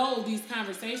don't know these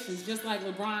conversations, just like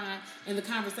LeBron and the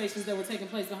conversations that were taking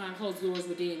place behind closed doors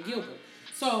with Dan Gilbert.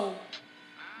 So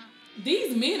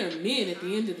these men are men at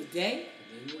the end of the day.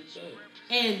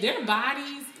 And their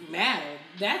bodies matter.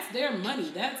 That's their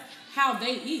money. That's how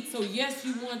they eat. So yes,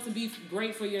 you want to be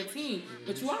great for your team,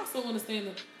 but you also want to stay in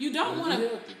the. You don't want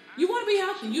to. You want to be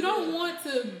healthy. You don't want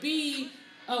to be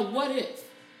a what if.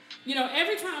 You know,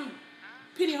 every time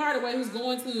Penny Hardaway, who's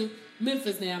going to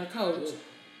Memphis now to coach,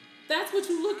 that's what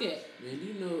you look at. Man,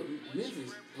 you know,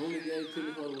 Memphis only gave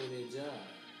Penny Hardaway their job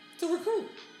to recruit.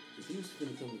 Because he was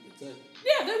going to come to Kentucky.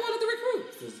 Yeah, they wanted to recruit.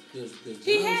 Because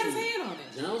he had his hand on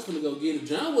it. John was going to go get him.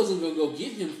 John wasn't going to go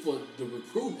get him for the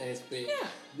recruit aspect.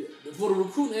 Yeah. For the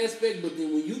recruit aspect, but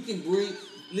then when you can bring...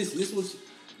 Listen, this was...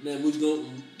 Now, we're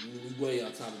way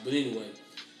off topic. But anyway,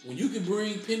 when you can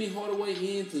bring Penny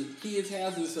Hardaway into kids'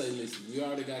 houses and say, listen, we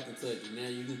already got Kentucky. Now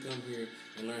you can come here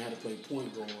and learn how to play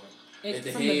point guard at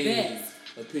the hands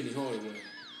of Penny Hardaway.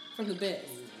 From the best.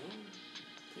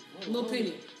 Little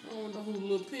Penny. I don't know who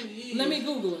Little Penny is. Let me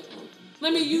Google it.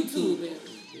 Let me YouTube it.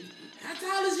 How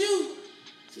tall is you?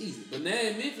 Jesus. But now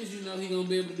in Memphis, you know he's going to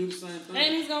be able to do the same thing.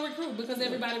 And he's going to recruit because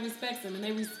everybody respects him and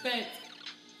they respect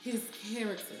his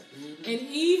character. And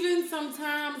even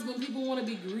sometimes when people want to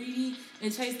be greedy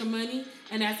and chase the money,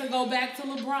 and that's to go back to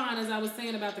LeBron, as I was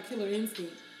saying about the killer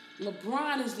instinct.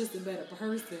 LeBron is just a better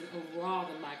person overall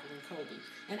than Michael and Kobe.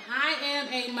 And I am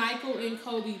a Michael and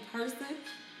Kobe person,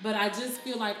 but I just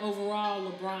feel like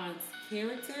overall LeBron's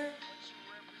character,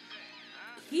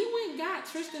 he went and got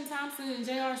Tristan Thompson and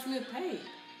J.R. Smith paid.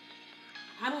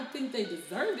 I don't think they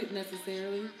deserved it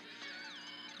necessarily,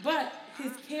 but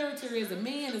his character as a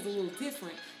man is a little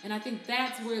different. And I think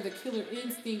that's where the killer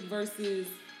instinct versus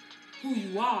who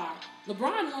you are.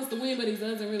 LeBron wants to win, but he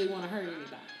doesn't really want to hurt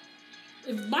anybody.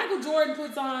 If Michael Jordan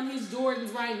puts on his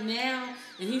Jordans right now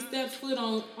and he steps foot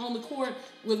on the court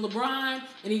with LeBron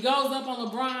and he goes up on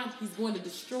LeBron, he's going to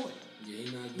destroy him.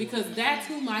 Yeah, because that's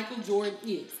who Michael Jordan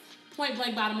is. Point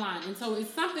blank, bottom line. And so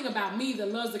it's something about me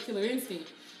that loves the killer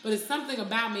instinct, but it's something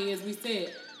about me, as we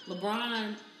said,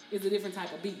 LeBron is a different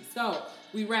type of beast. So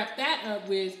we wrap that up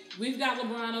with, we've got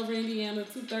LeBron over Indiana,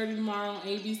 2:30 tomorrow on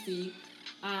ABC.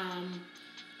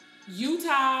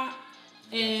 Utah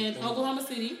and Oklahoma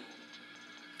City.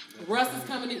 Russ is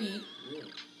coming to eat.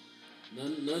 Yeah.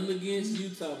 Nothing against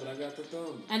Utah, but I got the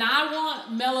thumb. And I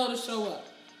want Melo to show up.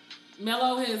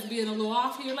 Melo has been a little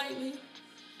off here lately.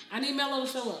 I need Melo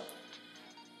to show up.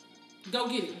 Go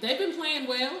get it. They've been playing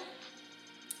well.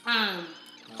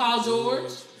 Paul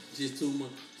George. Just too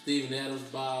much. Steven Adams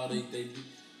ball. They've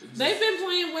been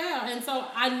playing well, and so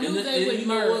I knew they would merge. You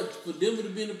know what? For them to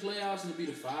be in the playoffs and to be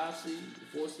the 5 seed,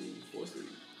 the 4 seed.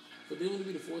 For them to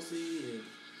be the 4 seed and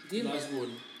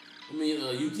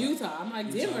Utah. I'm like,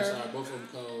 Denver. Sorry, both of them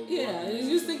cold. Yeah,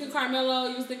 you was thinking Carmelo,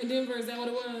 you was thinking Denver. Is that what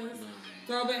it was? No.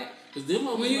 Throwback. Because them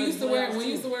when you used to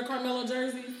wear Carmelo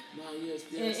jerseys. No, yes,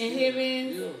 and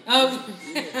Hibbins. Yeah. Oh.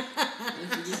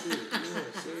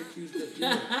 Syracuse Day.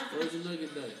 Yeah. Virgin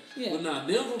Nugget Day. Yeah. But nah,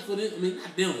 Denver for them. I mean,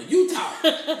 not Denver. Utah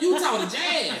the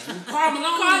Jazz.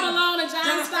 Carmelo and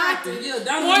John Stockton. Yeah,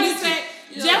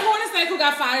 Jeff Hornacek, who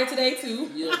got fired today too.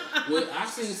 Yeah. Well, I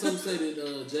seen some say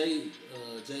that Jay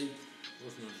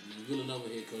what's not his name? Villanova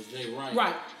head coach Jay Wright.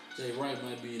 Right. Jay Wright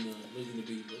might be looking to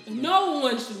be. No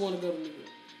one should want to go to New York.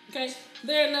 Okay?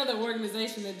 They're another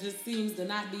organization that just seems to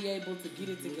not be able to get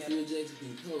it together. Phil Jackson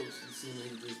can coach, and soon he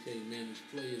just can't manage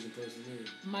players and personnel.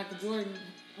 Michael Jordan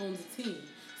owns a team.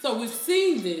 So we've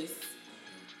seen this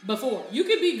before. You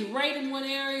could be great in one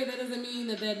area. That doesn't mean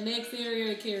that next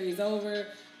area carries over.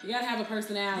 You got to have a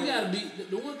personality. You got to be.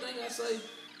 The one thing I say,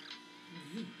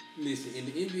 listen, in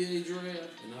the NBA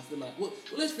draft, and I feel like, well,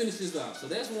 let's finish this out. So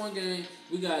that's one game.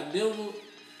 We got Denver.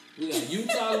 We got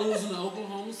Utah losing to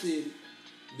Oklahoma City.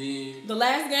 Then the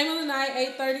last game of the night,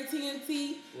 8:30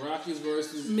 TNT. Rockets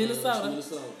versus Minnesota.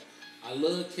 I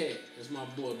love Cat. That's my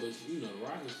boy, but you know,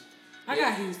 Rockets. I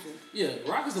got Houston. Yeah,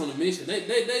 Rockets on a mission. They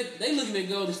looking at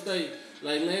Golden State.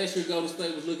 Like last year, Golden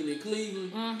State was looking at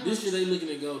Cleveland. Mm-hmm. This year, they looking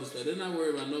at Golden State. They're not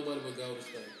worried about nobody but Golden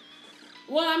State.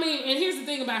 Well, I mean, and here's the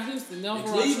thing about Houston. And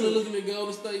Cleveland looking at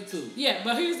Golden State too. Yeah,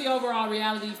 but here's the overall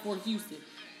reality for Houston.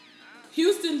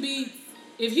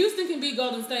 If Houston can beat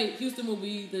Golden State, Houston will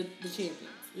be the champions.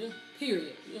 Yeah.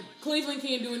 Period. Yeah. Cleveland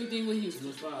can't do anything with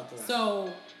Houston.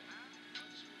 So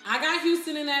I got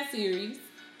Houston in that series.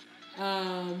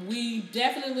 We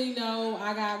definitely know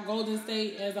I got Golden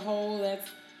State as a whole. That's,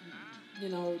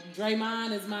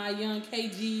 Draymond is my young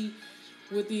KG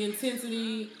with the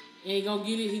intensity. And he gonna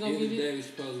get it. He gonna get it. Davis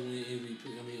supposed to win MVP.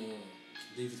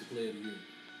 Defensive Player of the Year.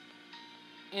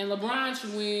 And LeBron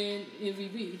should win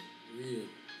MVP.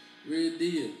 Real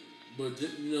deal. But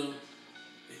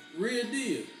real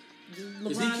deal.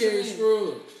 Because he LeBron carries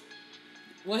scrubs.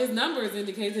 Well, his numbers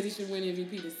indicate that he should win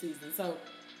MVP this season. So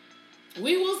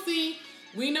we will see.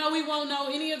 We know we won't know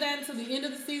any of that until the end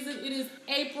of the season. It is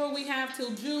April. We have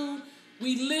till June.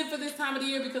 We live for this time of the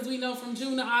year because we know from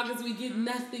June to August we get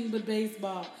nothing but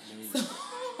baseball. So,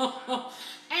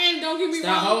 and don't get me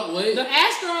wrong, the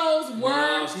Astros were.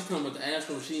 No, she's talking about the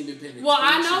Astros. She ain't been paying attention. Well,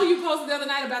 I know you posted the other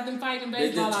night about them fighting in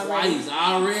baseball already. Twice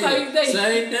already.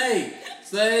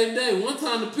 Same day. One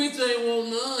time the pitcher ain't want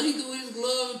none. He threw his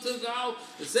glove and took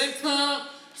off. The second time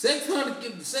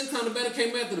the batter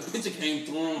came after the pitcher came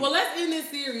through. Well, let's end this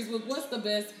series with what's the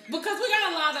best, because we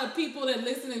got a lot of people that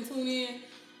listen and tune in.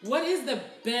 What is the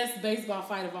best baseball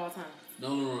fight of all time?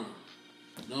 Nolan Ryan.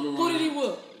 Who did he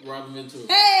whoop? Robin Ventura.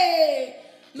 Hey!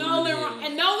 Nolan Ryan.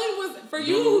 And Nolan was, for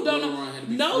you who don't know,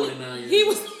 Nolan, he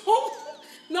was,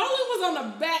 Nolan was on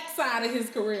the backside of his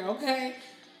career, okay?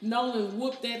 Nolan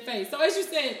whooped that face. So as you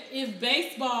said, if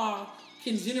baseball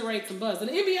can generate some buzz, and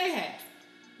the NBA has.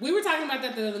 We were talking about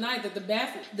that the other night, that the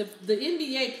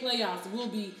NBA playoffs will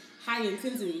be high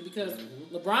intensity because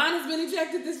LeBron has been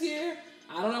ejected this year.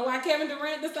 I don't know why Kevin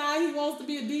Durant decided he wants to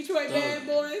be a Detroit bad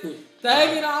boy.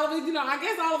 Thugging all of it. I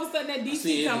guess all of a sudden that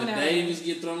DC coming out. Davis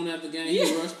get thrown out the game. He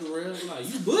rushed the rail. Like,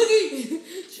 you boogie?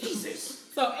 Jesus.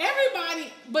 So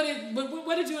everybody, but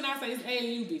what did you and I say? It's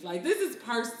AAU beef. Like, this is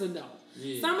personal.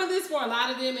 Yeah. Some of this for a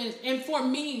lot of them, and for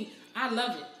me, I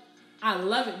love it. I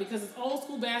love it because it's old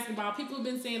school basketball. People have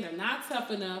been saying they're not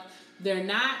tough enough. They're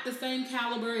not the same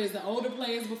caliber as the older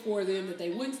players before them, that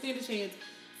they wouldn't stand a chance.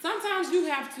 Sometimes you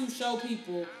have to show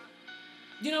people,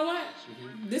 you know what?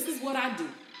 This is what I do.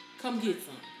 Come get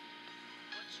some.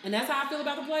 And that's how I feel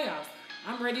about the playoffs.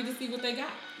 I'm ready to see what they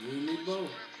got. You and me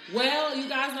both. Well, you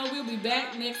guys know we'll be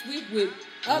back next week with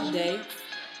updates.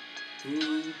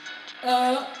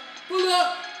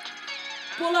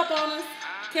 Pull up on us.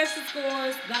 Catch the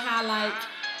scores, the highlights.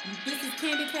 This is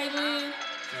Candy K. Lynn.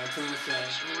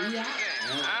 Yeah.